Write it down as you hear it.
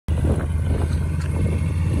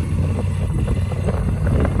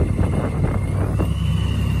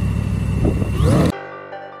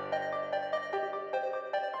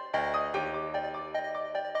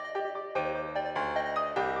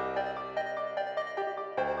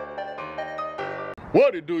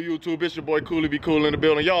What it do, YouTube? It's your boy KoolieBKoolin in the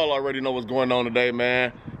building. Y'all already know what's going on today,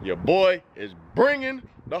 man. Your boy is bringing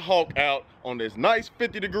the Hawk out on this nice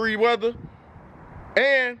 50-degree weather,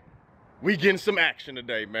 and we getting some action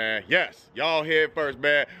today, man. Yes, y'all heard first,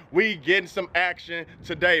 man. We getting some action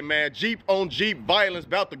today, man. Jeep on Jeep violence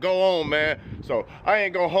about to go on, man. So I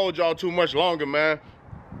ain't gonna hold y'all too much longer, man.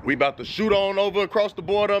 We about to shoot on over across the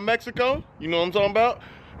border of Mexico. You know what I'm talking about?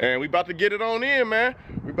 And we about to get it on in, man.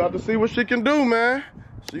 We about to see what she can do, man.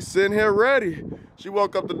 She's sitting here ready. She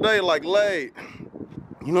woke up today like laid.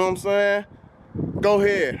 You know what I'm saying? Go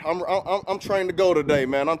ahead. I'm trained to go today,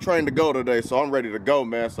 man. I'm trained to go today, so I'm ready to go,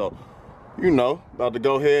 man. So, you know, about to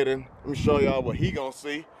go ahead and let me show y'all what he gonna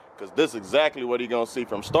see, because this is exactly what he gonna see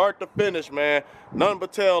from start to finish, man. Nothing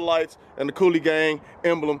but tail lights and the Koolie Gang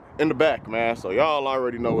emblem in the back, man. So y'all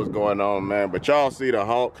already know what's going on, man. But y'all see the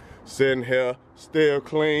Hawk sitting here still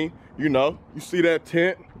clean. You know, you see that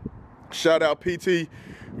tent. Shout out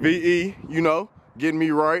PTVE, you know, getting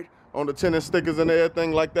me right on the tenant stickers and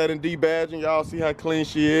everything like that, and D-badge, and y'all see how clean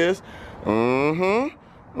she is.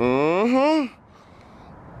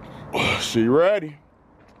 She ready.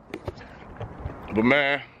 But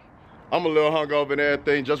man, I'm a little hungover and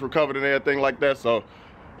everything, just recovered and everything like that, so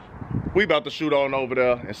we about to shoot on over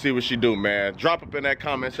there and see what she do, man. Drop up in that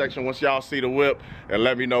comment section once y'all see the whip and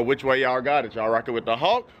let me know which way y'all got it. Y'all rocking with the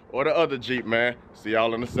Hawk or the other Jeep, man. See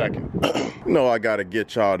y'all in a second. You know I gotta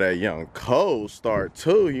get y'all that young cold start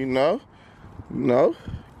too, you know? You know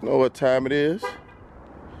what time it is.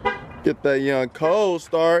 Get that young cold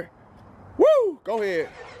start. Woo! Go ahead.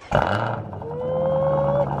 Woo!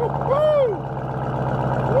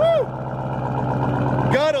 Woo!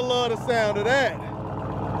 Gotta love the sound of that.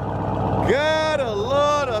 Gotta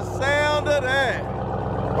love the sound of that.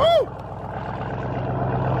 Woo!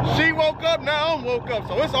 She woke up, now I'm woke up,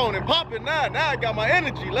 so it's on and popping now. Now I got my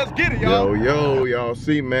energy. Let's get it, y'all. Yo, y'all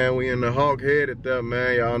see, man, we in the Hawk headed there,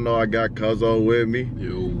 man. Y'all know I got Cuzzo with me.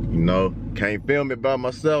 Yo. You know, can't film it by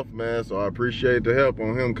myself, man, so I appreciate the help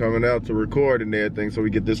on him coming out to record and everything so we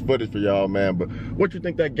get this footage for y'all, man. But what you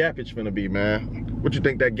think that gappage finna be, man? What you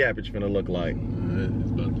think that gappage finna look like?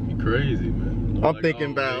 It's about to be crazy, man. I'm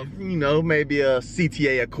thinking about, you know, maybe a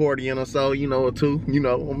CTA accordion or so, you know, or two, you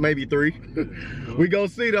know, or maybe three. We gonna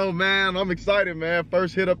see though, man. I'm excited, man.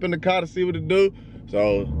 First hit up in the car to see what it do.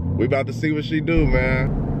 So we about to see what she do,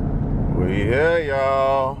 man. We here,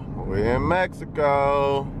 y'all. We in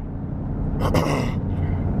Mexico.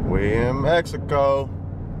 We in Mexico.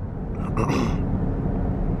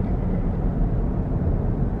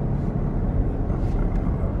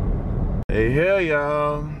 Hey, here,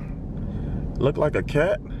 y'all. Look like a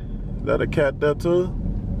cat. Is that a cat there too?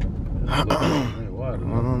 I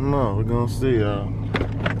don't know. We're gonna see, y'all.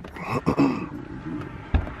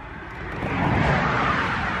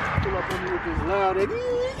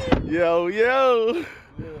 Yo.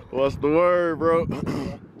 What's the word, bro?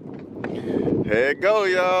 Here it go,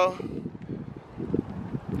 y'all.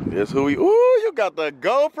 This who we. Ooh, you got the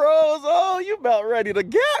GoPros on. You about ready to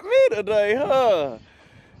get me today, huh?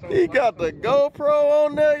 He got the GoPro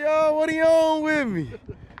on there, y'all. What he on with me?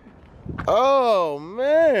 Oh,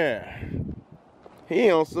 man. He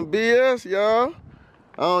on some BS, y'all.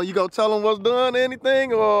 Oh, you gonna tell him what's done,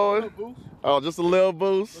 anything, or? Oh, just a little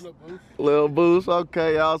boost. Little boost.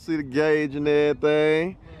 Okay, y'all see the gauge and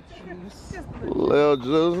everything. Little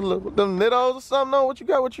juice. Them nittos or something on? What you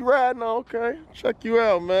got? What you riding on? Okay, check you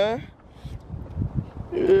out, man.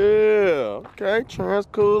 Yeah, okay,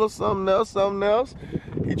 Trans-Cool or something else.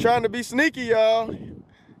 He trying to be sneaky, y'all.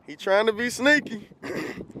 He trying to be sneaky.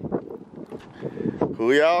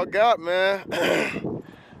 Who y'all got, man?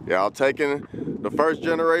 Y'all taking the first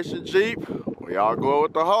generation Jeep, or y'all going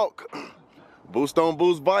with the Hawk? Boost on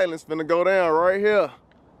boost violence finna go down right here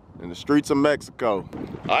in the streets of Mexico.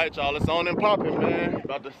 All right, y'all, it's on and popping, man.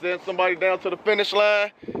 About to send somebody down to the finish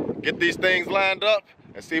line, get these things lined up,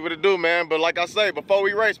 and see what it do, man. But like I say, before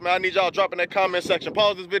we race, man, I need y'all drop in that comment section.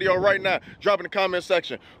 Pause this video right now. Drop in the comment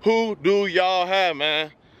section. Who do y'all have,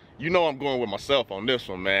 man? You know I'm going with myself on this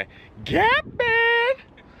one, man. Gapping!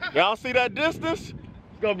 Y'all see that distance?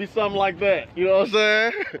 It's gonna be something like that. You know what I'm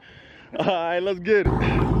saying? All right, let's get it.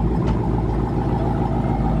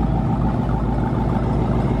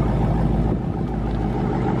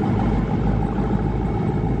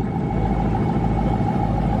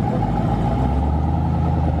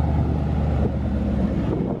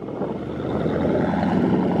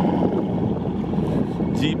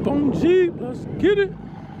 Jeep on Jeep, let's get it.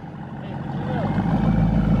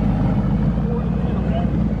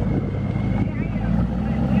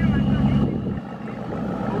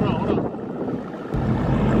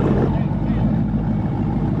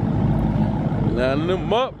 Lining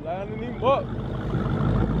him up, lining him up.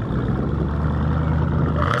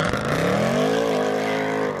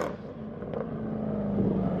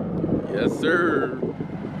 Yes, sir.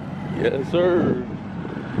 Yes, sir.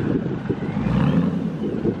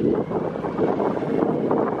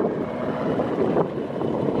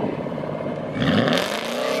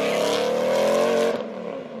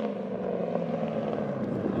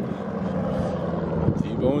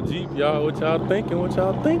 Jeep on Jeep, y'all. What y'all thinking? What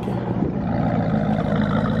y'all thinking?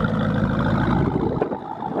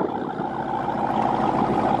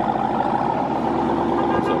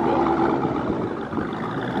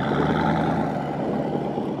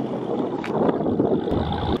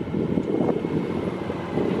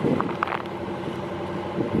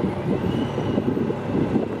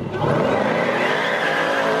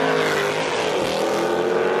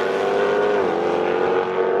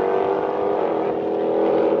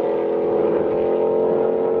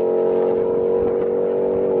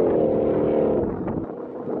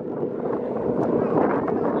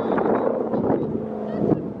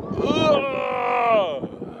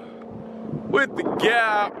 With the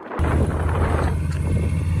gap.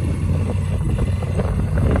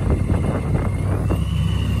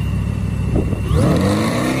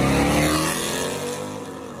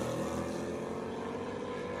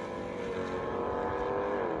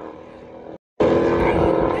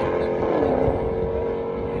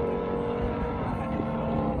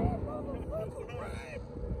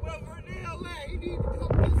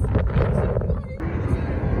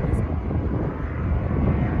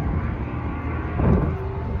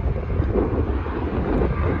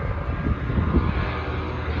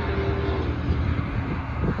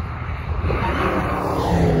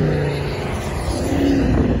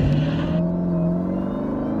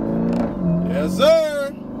 Yes,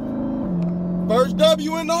 sir. First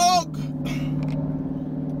W in the Hawk.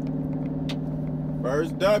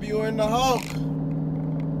 First W in the Hawk.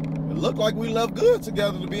 It looked like we left good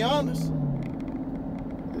together, to be honest.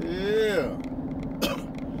 Yeah.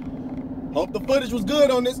 Hope the footage was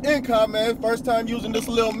good on this income, man. First time using this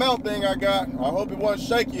little mount thing I got. I hope it wasn't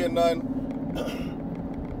shaky or nothing.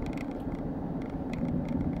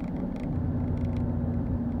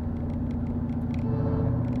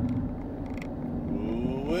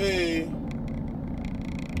 Ooh-wee.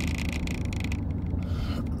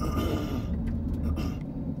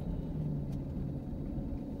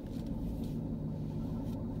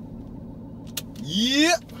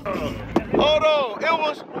 Yep. Hold on. It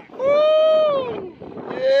was. Woo!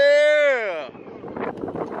 Yeah.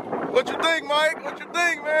 What you think, Mike? What you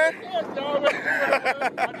think, man?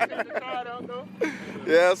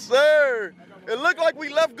 Yes, sir. It looked like we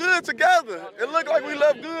left good together. It looked like we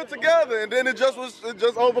left good together, and then it just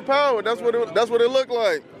overpowered. That's what it looked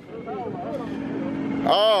like.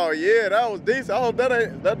 Oh yeah, that was decent. I hope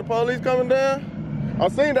that the police coming down. I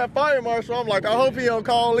seen that fire marshal. I'm like, I hope he don't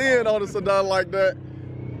call in on us or nothing like that.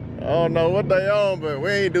 I don't know what they on, but we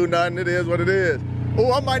ain't do nothing. It is what it is.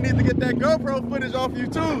 Oh, I might need to get that GoPro footage off you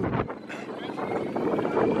too.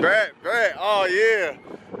 Great. Oh yeah.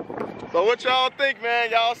 So what y'all think, man?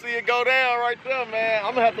 Y'all see it go down right there, man.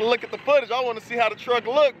 I'm gonna have to look at the footage. I want to see how the truck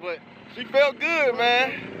looked, but she felt good,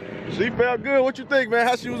 man. She felt good. What you think, man?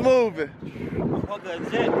 How she was moving?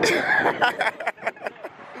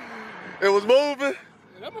 It was moving?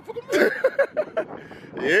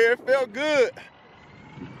 Yeah, it felt good.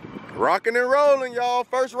 Rocking and rolling, y'all.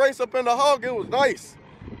 First race up in the Hawk, it was nice.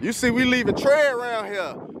 You see, we leaving tread around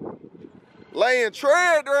here. Laying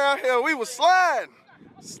tread around here. We was sliding.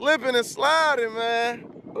 Slipping and sliding, man.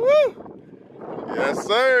 Woo! Yes,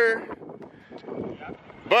 sir.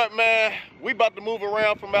 But, man, we about to move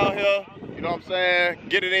around from out here. You know what I'm saying?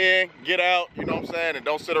 Get it in, get out, you know what I'm saying? And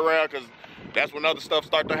don't sit around, because that's when other stuff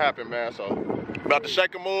start to happen, man. So, about to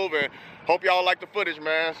shake a move, and hope y'all like the footage,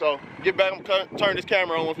 man. So, get back and turn this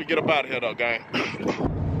camera on once we get up out of here, though, gang.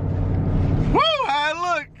 Woo! How it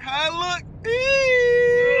look? How it look?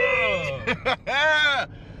 Yeah.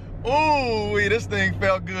 Ooh, this thing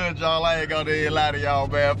felt good, y'all. I ain't gonna lie to y'all,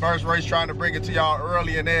 man. First race trying to bring it to y'all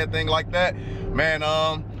early and everything like that. Man,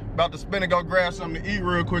 about to spin and go grab something to eat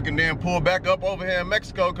real quick and then pull back up over here in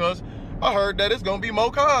Mexico, because I heard that it's gonna be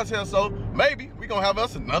more cars here. So maybe we gonna have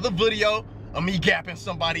us another video of me gapping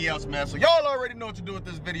somebody else, man. So y'all already know what to do with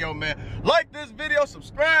this video, man. Like this video,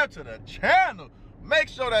 subscribe to the channel. Make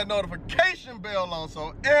sure that notification bell on,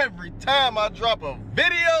 so every time I drop a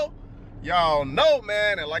video, y'all know,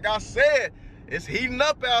 man. And like I said, it's heating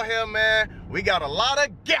up out here, man. We got a lot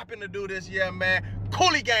of gapping to do this year, man.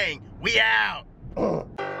 Koolie gang, we out.